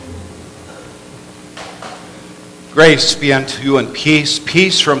Grace be unto you and peace.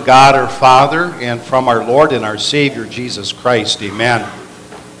 Peace from God our Father and from our Lord and our Savior Jesus Christ. Amen.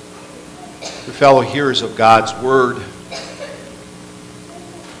 Dear fellow hearers of God's Word,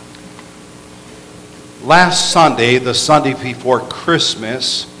 last Sunday, the Sunday before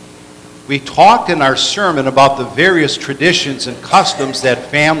Christmas, we talked in our sermon about the various traditions and customs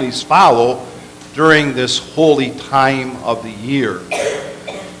that families follow during this holy time of the year.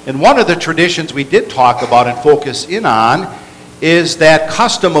 And one of the traditions we did talk about and focus in on is that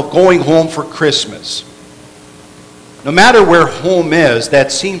custom of going home for Christmas. No matter where home is,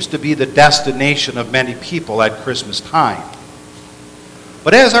 that seems to be the destination of many people at Christmas time.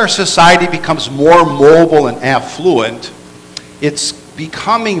 But as our society becomes more mobile and affluent, it's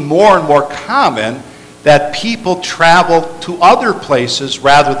becoming more and more common that people travel to other places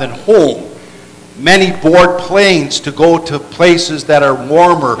rather than home. Many board planes to go to places that are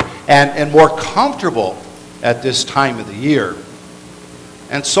warmer and more comfortable at this time of the year.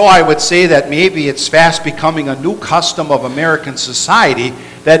 And so I would say that maybe it's fast becoming a new custom of American society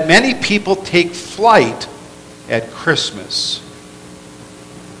that many people take flight at Christmas.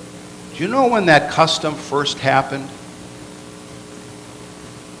 Do you know when that custom first happened?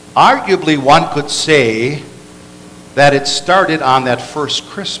 Arguably, one could say that it started on that first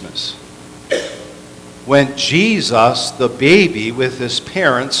Christmas, when Jesus, the baby, with his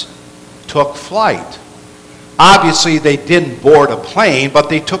parents, took flight. Obviously, they didn't board a plane, but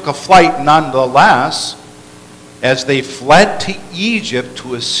they took a flight nonetheless as they fled to Egypt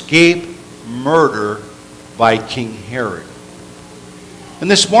to escape murder by King Herod. And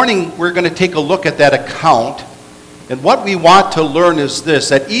this morning, we're going to take a look at that account. And what we want to learn is this,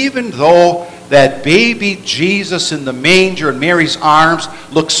 that even though that baby Jesus in the manger in Mary's arms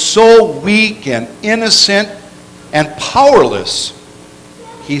looks so weak and innocent and powerless,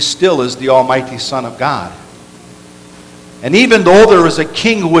 he still is the Almighty Son of God. And even though there was a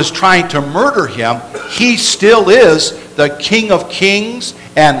king who was trying to murder him, he still is the King of Kings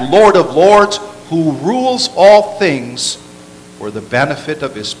and Lord of Lords who rules all things for the benefit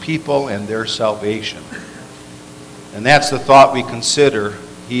of his people and their salvation. And that's the thought we consider.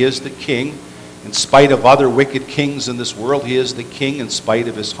 He is the king. In spite of other wicked kings in this world, he is the king in spite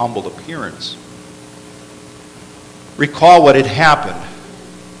of his humble appearance. Recall what had happened.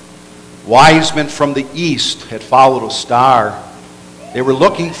 Wise men from the east had followed a star. They were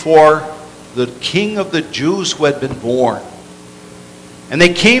looking for the king of the Jews who had been born. And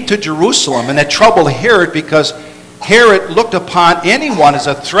they came to Jerusalem, and that troubled Herod because Herod looked upon anyone as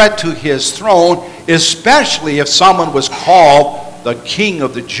a threat to his throne, especially if someone was called the king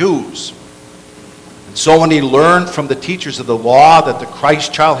of the Jews. And so when he learned from the teachers of the law that the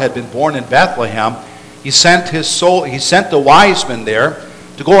Christ child had been born in Bethlehem, he sent the wise men there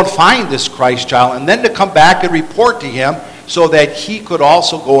to go and find this Christ child and then to come back and report to him so that he could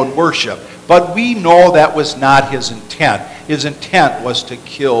also go and worship. But we know that was not his intent. His intent was to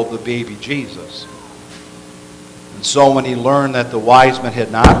kill the baby Jesus. And so when he learned that the wise men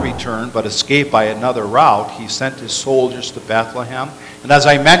had not returned but escaped by another route, he sent his soldiers to Bethlehem. And as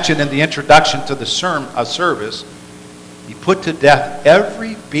I mentioned in the introduction to the service, he put to death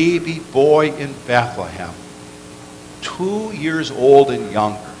every baby boy in Bethlehem, 2 years old and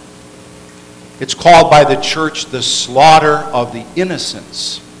younger. It's called by the church the slaughter of the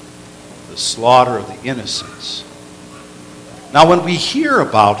innocents. The slaughter of the innocents. Now when we hear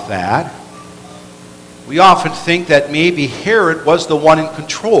about that, we often think that maybe Herod was the one in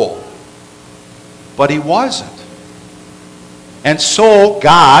control. But he wasn't. And so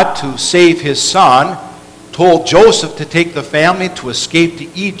God, to save his son, told Joseph to take the family to escape to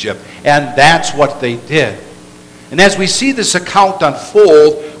Egypt. And that's what they did. And as we see this account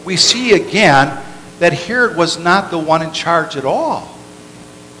unfold, we see again that Herod was not the one in charge at all.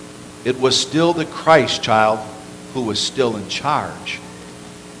 It was still the Christ child who was still in charge.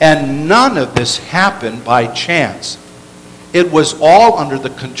 And none of this happened by chance. It was all under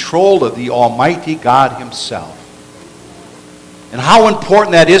the control of the Almighty God himself. And how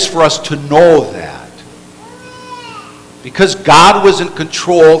important that is for us to know that. Because God was in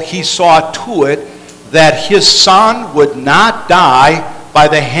control, he saw to it that his son would not die by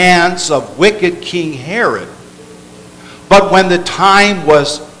the hands of wicked King Herod. But when the time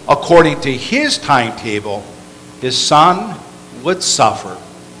was according to his timetable, his son would suffer.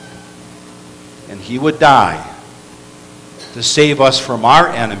 And he would die to save us from our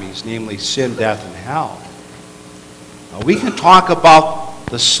enemies, namely sin, death, and hell. Now, we can talk about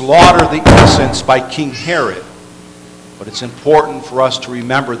the slaughter of the innocents by King Herod, but it's important for us to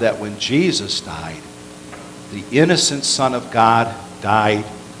remember that when Jesus died, the innocent Son of God died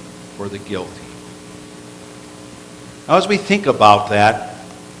for the guilty. Now, as we think about that,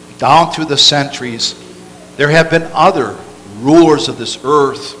 down through the centuries, there have been other rulers of this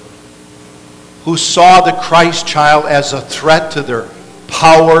earth who saw the Christ child as a threat to their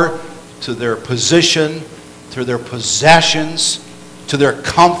power, to their position, to their possessions, to their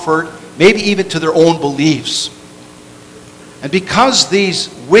comfort, maybe even to their own beliefs. And because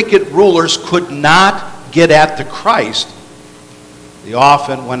these wicked rulers could not get at the Christ, they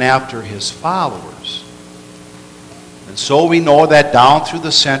often went after his followers. And so we know that down through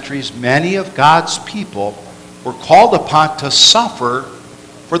the centuries, many of God's people were called upon to suffer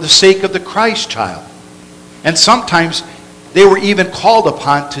for the sake of the Christ child. And sometimes they were even called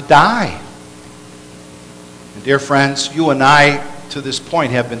upon to die. And dear friends, you and I, to this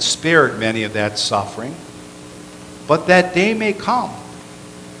point, have been spared many of that suffering. But that day may come.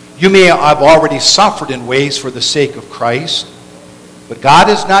 You may have already suffered in ways for the sake of Christ, but God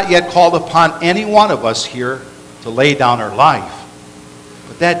has not yet called upon any one of us here to lay down our life.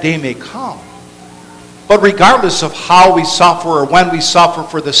 But that day may come. But regardless of how we suffer or when we suffer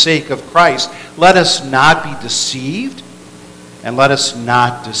for the sake of Christ, let us not be deceived and let us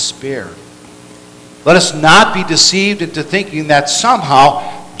not despair. Let us not be deceived into thinking that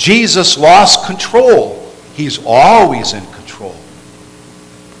somehow Jesus lost control. He's always in control.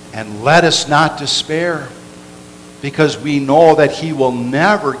 And let us not despair, because we know that he will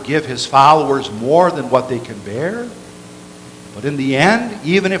never give his followers more than what they can bear. But in the end,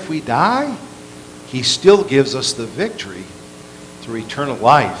 even if we die, he still gives us the victory through eternal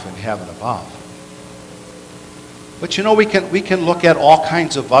life in heaven above. But you know, we can look at all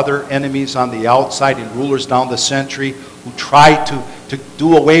kinds of other enemies on the outside and rulers down the century who tried to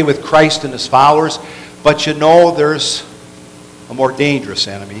do away with Christ and his followers. But you know, there's a more dangerous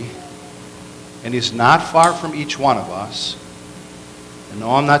enemy, and he's not far from each one of us. And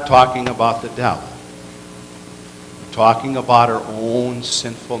no, I'm not talking about the devil. I'm talking about our own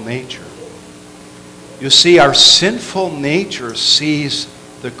sinful nature. You see, our sinful nature sees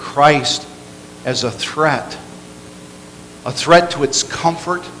the Christ as a threat to its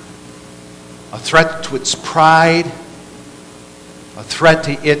comfort, a threat to its pride, a threat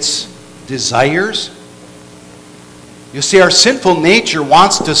to its desires. You see, our sinful nature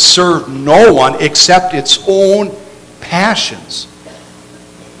wants to serve no one except its own passions.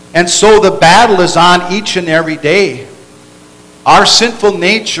 And so the battle is on each and every day. Our sinful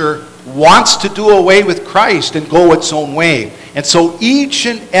nature wants to do away with Christ and go its own way. And so each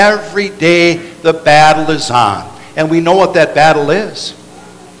and every day the battle is on. And we know what that battle is.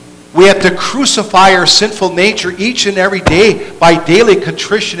 We have to crucify our sinful nature each and every day by daily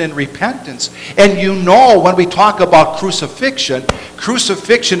contrition and repentance. And you know, when we talk about crucifixion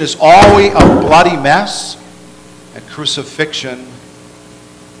is always a bloody mess. At crucifixion,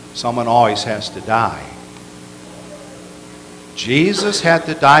 someone always has to die. Jesus had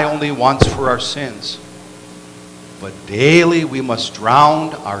to die only once for our sins. But daily we must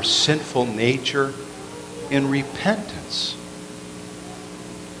drown our sinful nature in repentance.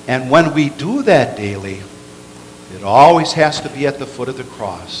 And when we do that daily, it always has to be at the foot of the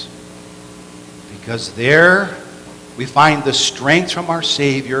cross. Because there we find the strength from our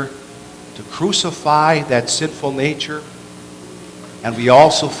Savior to crucify that sinful nature. And we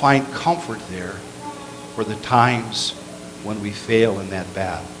also find comfort there for the times when we fail in that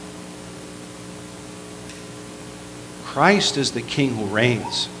battle. Christ is the King who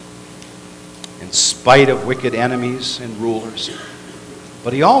reigns in spite of wicked enemies and rulers.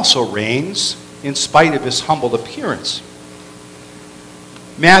 But he also reigns in spite of his humble appearance.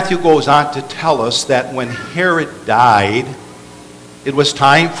 Matthew goes on to tell us that when Herod died, it was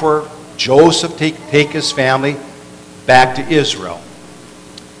time for Joseph to take his family back to Israel.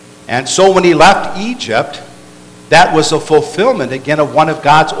 And so when he left Egypt, that was a fulfillment, again, of one of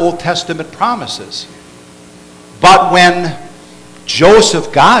God's Old Testament promises. But when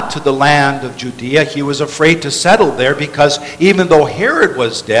Joseph got to the land of Judea, he was afraid to settle there because even though Herod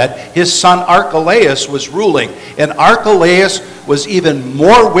was dead, his son Archelaus was ruling. And Archelaus was even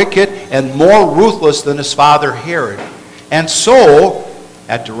more wicked and more ruthless than his father Herod. And so,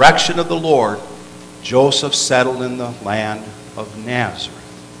 at direction of the Lord, Joseph settled in the land of Nazareth.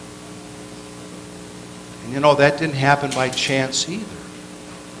 And you know, that didn't happen by chance either.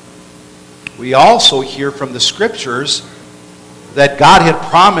 We also hear from the Scriptures that God had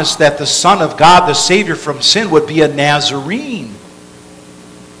promised that the Son of God, the Savior from sin, would be a Nazarene.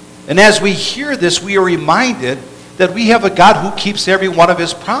 And as we hear this, we are reminded that we have a God who keeps every one of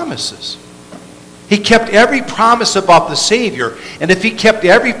his promises. He kept every promise about the Savior. And if he kept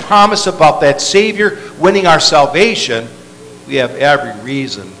every promise about that Savior winning our salvation, we have every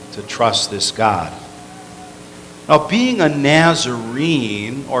reason to trust this God. Now, being a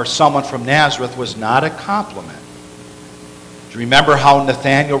Nazarene, or someone from Nazareth, was not a compliment. Do you remember how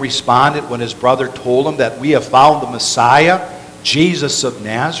Nathanael responded when his brother told him that we have found the Messiah, Jesus of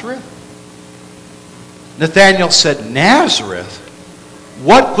Nazareth? Nathanael said, Nazareth?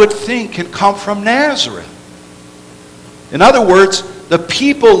 What good thing can come from Nazareth? In other words, the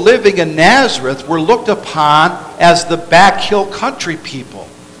people living in Nazareth were looked upon as the back hill country people.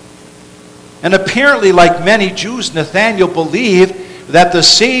 And apparently, like many Jews, Nathanael believed that the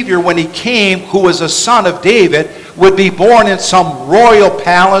Savior, when he came, who was a son of David, would be born in some royal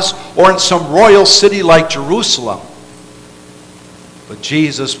palace or in some royal city like Jerusalem. But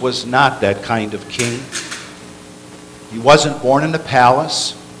Jesus was not that kind of king. He wasn't born in a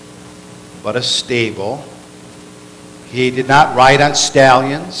palace, but a stable. He did not ride on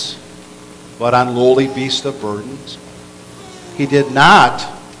stallions, but on lowly beasts of burdens. He did not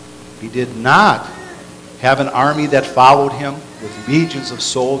have an army that followed him with legions of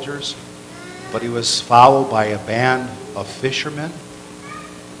soldiers, but he was followed by a band of fishermen.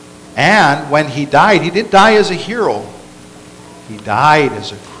 And when he died, he didn't die as a hero. He died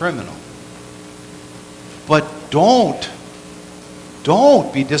as a criminal. But don't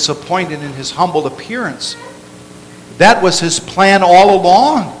be disappointed in his humble appearance. That was his plan all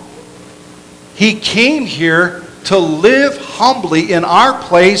along. He came here to live humbly in our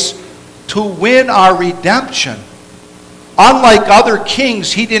place to win our redemption. Unlike other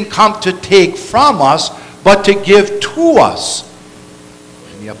kings, he didn't come to take from us, but to give to us.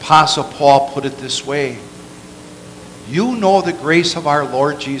 And the Apostle Paul put it this way: you know the grace of our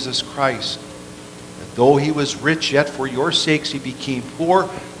Lord Jesus Christ, that though he was rich, yet for your sakes he became poor,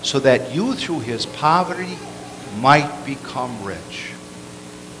 so that you through his poverty might become rich.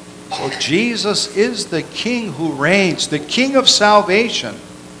 So Jesus is the King who reigns, the King of salvation.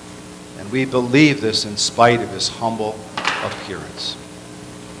 And we believe this in spite of his humble appearance.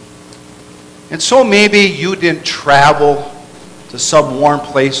 And so maybe you didn't travel to some warm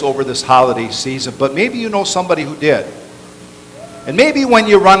place over this holiday season, but maybe you know somebody who did. And maybe when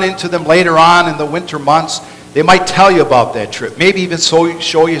you run into them later on in the winter months, they might tell you about that trip. Maybe even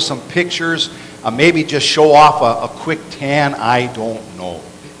show you some pictures, maybe just show off a quick tan, I don't know.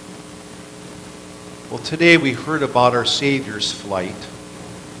 Well, today we heard about our Savior's flight,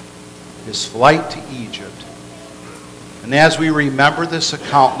 his flight to Egypt. And as we remember this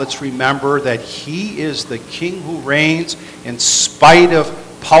account, let's remember that he is the King who reigns in spite of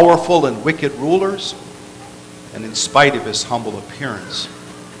powerful and wicked rulers and in spite of his humble appearance.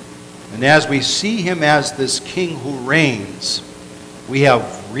 And as we see him as this King who reigns, we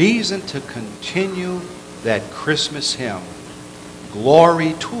have reason to continue that Christmas hymn,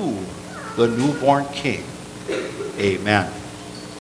 Glory to the Newborn King. Amen.